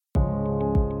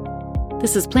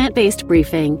This is Plant-Based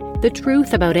Briefing, The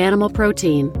Truth About Animal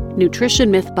Protein,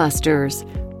 Nutrition Mythbusters,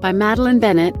 by Madeline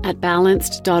Bennett at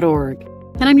Balanced.org.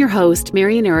 And I'm your host,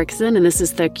 Marian Erickson, and this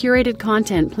is the curated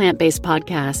content plant-based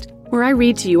podcast, where I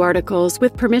read to you articles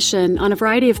with permission on a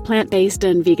variety of plant-based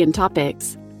and vegan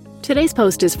topics. Today's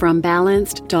post is from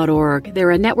Balanced.org. They're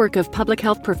a network of public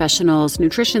health professionals,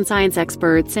 nutrition science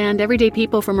experts, and everyday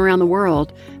people from around the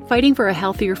world fighting for a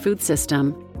healthier food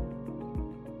system.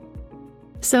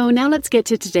 So now let's get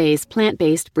to today's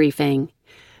plant-based briefing.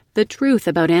 The Truth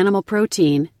About Animal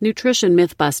Protein, Nutrition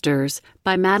Mythbusters,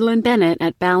 by Madeline Bennett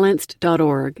at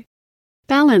Balanced.org.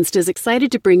 Balanced is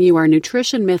excited to bring you our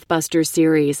Nutrition Mythbusters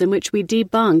series, in which we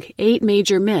debunk 8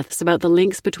 major myths about the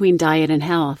links between diet and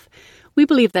health. We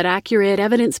believe that accurate,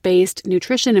 evidence-based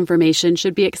nutrition information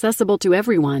should be accessible to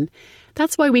everyone.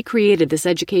 That's why we created this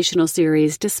educational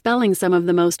series, dispelling some of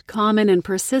the most common and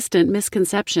persistent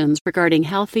misconceptions regarding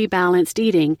healthy, balanced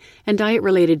eating and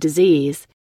diet-related disease.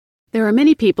 There are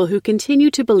many people who continue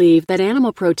to believe that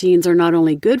animal proteins are not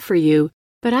only good for you,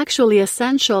 but actually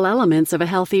essential elements of a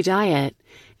healthy diet.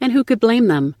 And who could blame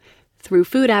them? Through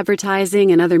food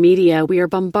advertising and other media, we are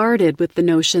bombarded with the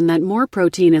notion that more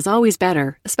protein is always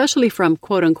better, especially from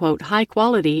quote-unquote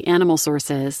high-quality animal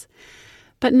sources.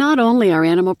 But not only are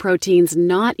animal proteins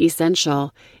not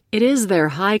essential, it is their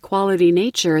high-quality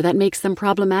nature that makes them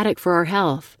problematic for our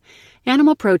health.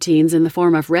 Animal proteins in the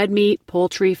form of red meat,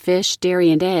 poultry, fish,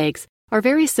 dairy, and eggs are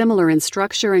very similar in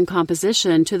structure and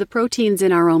composition to the proteins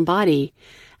in our own body.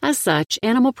 As such,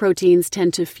 animal proteins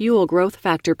tend to fuel growth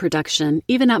factor production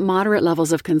even at moderate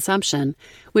levels of consumption,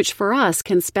 which for us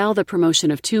can spell the promotion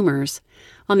of tumors.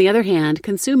 On the other hand,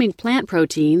 consuming plant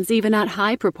proteins, even at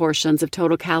high proportions of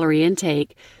total calorie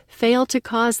intake, fail to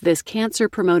cause this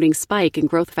cancer-promoting spike in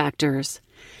growth factors.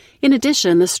 In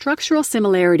addition, the structural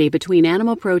similarity between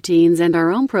animal proteins and our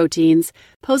own proteins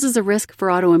poses a risk for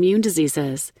autoimmune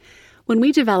diseases. When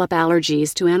we develop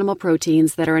allergies to animal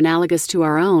proteins that are analogous to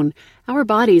our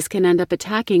bodies can end up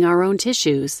attacking our own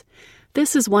tissues.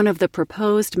 This is one of the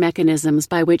proposed mechanisms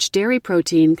by which dairy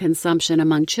protein consumption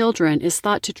among children is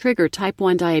thought to trigger type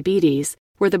 1 diabetes,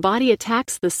 where the body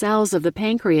attacks the cells of the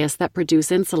pancreas that produce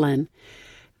insulin.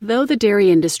 Though the dairy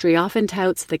industry often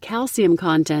touts the calcium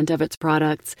content of its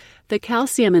products, the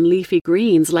calcium in leafy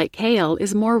greens like kale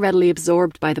is more readily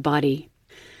absorbed by the body.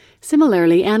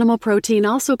 Similarly, animal protein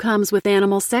also comes with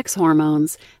animal sex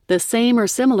hormones, the same or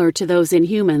similar to those in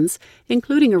humans,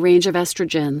 including a range of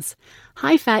estrogens.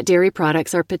 High-fat dairy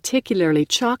products are particularly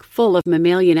chock full of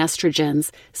mammalian estrogens,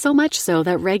 so much so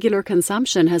that regular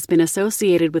consumption has been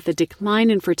associated with a decline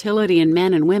in fertility in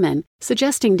men and women,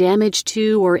 suggesting damage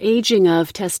to or aging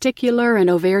of testicular and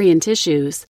ovarian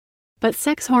tissues. But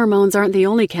sex hormones aren't the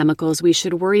only chemicals we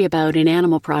should worry about in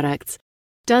animal products.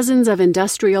 Dozens of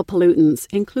industrial pollutants,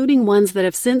 including ones that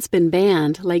have since been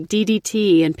banned, like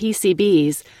DDT and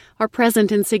PCBs, are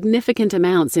present in significant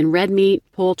amounts in red meat,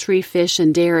 poultry, fish,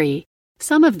 and dairy.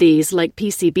 Some of these, like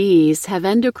PCBs, have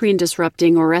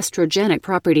endocrine-disrupting or estrogenic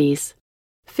properties.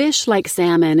 Fish, like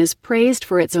salmon, is praised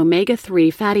for its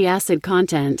omega-3 fatty acid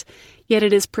content, yet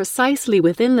it is precisely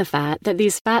within the fat that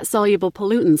these fat-soluble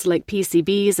pollutants like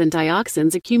PCBs and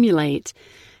dioxins accumulate.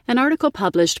 An article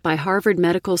published by Harvard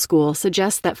Medical School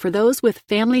suggests that for those with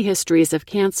family histories of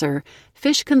cancer,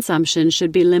 fish consumption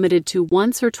should be limited to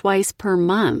once or twice per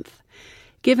month.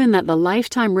 Given that the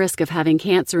lifetime risk of having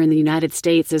cancer in the United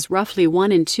States is roughly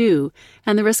 1 in 2,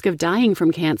 and the risk of dying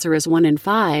from cancer is 1 in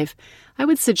 5, I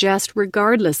would suggest,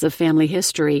 regardless of family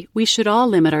history, we should all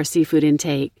limit our seafood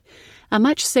intake. A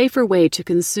much safer way to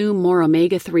consume more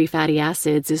omega-3 fatty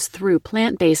acids is through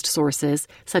plant-based sources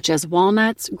such as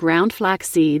walnuts, ground flax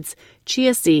seeds,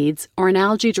 chia seeds, or an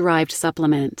algae-derived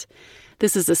supplement.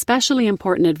 This is especially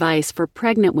important advice for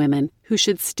pregnant women who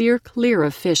should steer clear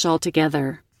of fish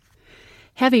altogether.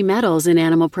 Heavy metals in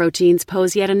animal proteins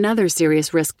pose yet another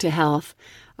serious risk to health.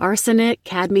 Arsenic,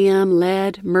 cadmium,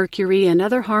 lead, mercury, and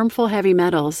other harmful heavy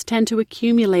metals tend to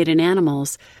accumulate in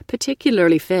animals,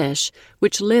 particularly fish,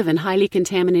 which live in highly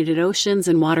contaminated oceans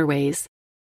and waterways.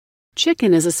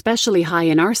 Chicken is especially high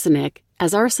in arsenic,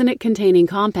 as arsenic-containing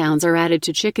compounds are added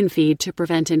to chicken feed to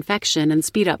prevent infection and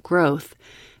speed up growth.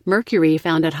 Mercury,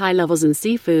 found at high levels in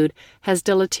seafood, has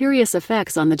deleterious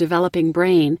effects on the developing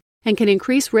brain, and can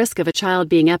increase risk of a child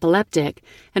being epileptic,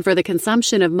 and for the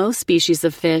consumption of most species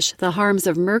of fish, the harms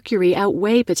of mercury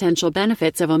outweigh potential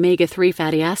benefits of omega-3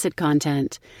 fatty acid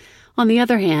content. On the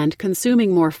other hand,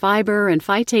 consuming more fiber and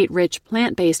phytate-rich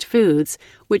plant-based foods,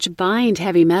 which bind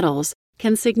heavy metals,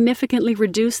 can significantly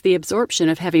reduce the absorption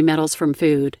of heavy metals from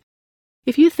food.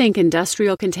 If you think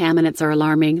industrial contaminants are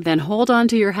alarming, then hold on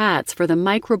to your hats for the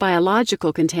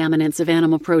microbiological contaminants of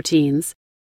animal proteins.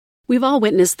 We've all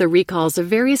witnessed the recalls of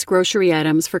various grocery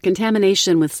items for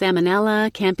contamination with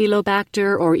Salmonella,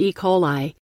 Campylobacter, or E.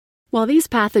 coli. While these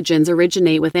pathogens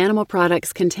originate with animal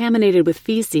products contaminated with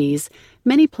feces,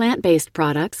 many plant-based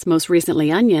products, most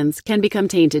recently onions, can become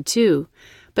tainted too.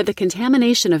 But the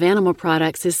contamination of animal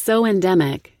products is so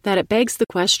endemic that it begs the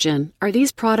question, are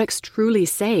these products truly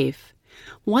safe?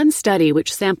 One study,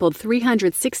 which sampled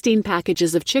 316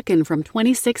 packages of chicken from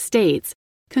 26 states,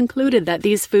 concluded that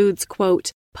these foods,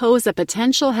 quote, pose a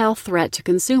potential health threat to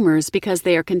consumers because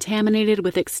they are contaminated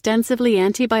with extensively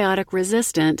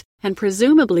antibiotic-resistant and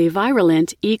presumably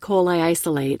virulent E. coli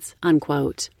isolates,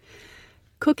 unquote.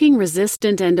 Cooking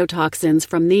resistant endotoxins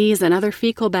from these and other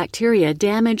fecal bacteria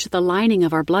damage the lining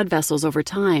of our blood vessels over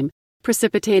time,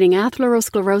 precipitating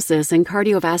atherosclerosis and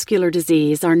cardiovascular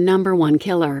disease, our number one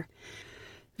killer.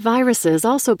 Viruses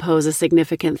also pose a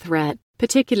significant threat,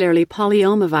 particularly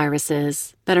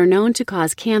polyomaviruses, that are known to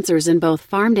cause cancers in both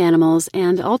farmed animals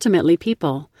and ultimately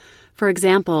people. For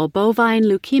example, bovine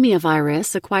leukemia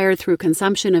virus acquired through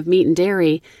consumption of meat and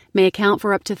dairy may account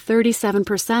for up to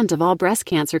 37% of all breast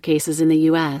cancer cases in the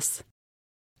U.S.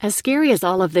 As scary as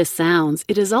all of this sounds,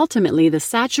 it is ultimately the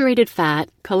saturated fat,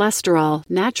 cholesterol,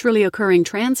 naturally occurring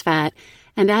trans fat,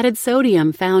 and added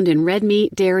sodium found in red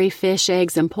meat, dairy, fish,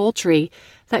 eggs, and poultry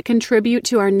that contribute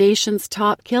to our nation's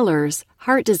top killers,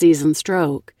 heart disease and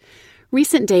stroke.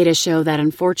 Recent data show that,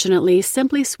 unfortunately,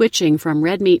 simply switching from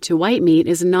red meat to white meat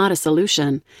is not a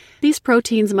solution. These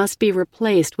proteins must be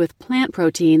replaced with plant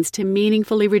proteins to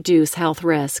meaningfully reduce health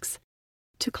risks.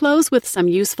 To close with some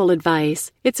useful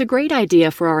advice, it's a great idea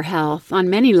for our health, on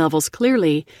many levels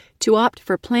clearly, to opt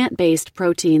for plant-based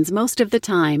proteins most of the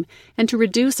time and to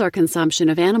reduce our consumption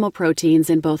of animal proteins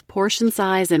in both portion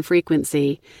size and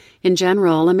frequency. In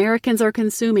general, Americans are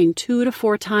consuming 2 to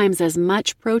 4 times as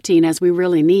much protein as we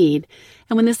really need,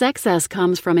 and when this excess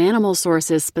comes from animal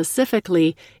sources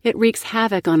specifically, it wreaks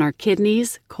havoc on our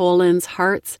kidneys, colons,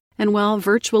 hearts, and, well,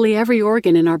 virtually every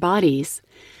organ in our bodies.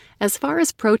 As far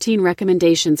as protein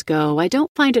recommendations go, I don't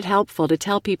find it helpful to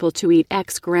tell people to eat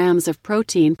X grams of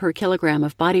protein per kilogram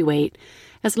of body weight.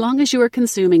 As long as you are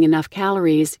consuming enough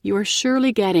calories, you are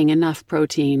surely getting enough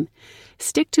protein.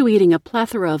 Stick to eating a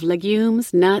plethora of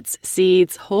legumes, nuts,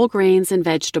 seeds, whole grains, and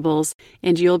vegetables,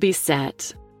 and you'll be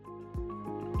set.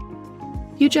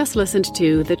 You just listened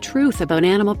to The Truth About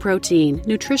Animal Protein,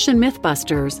 Nutrition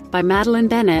Mythbusters by Madeline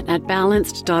Bennett at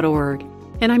Balanced.org.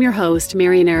 And I'm your host,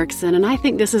 Marian Erickson, and I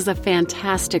think this is a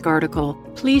fantastic article.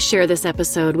 Please share this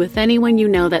episode with anyone you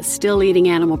know that's still eating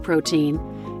animal protein.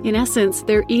 In essence,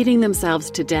 they're eating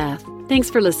themselves to death. Thanks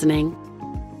for listening.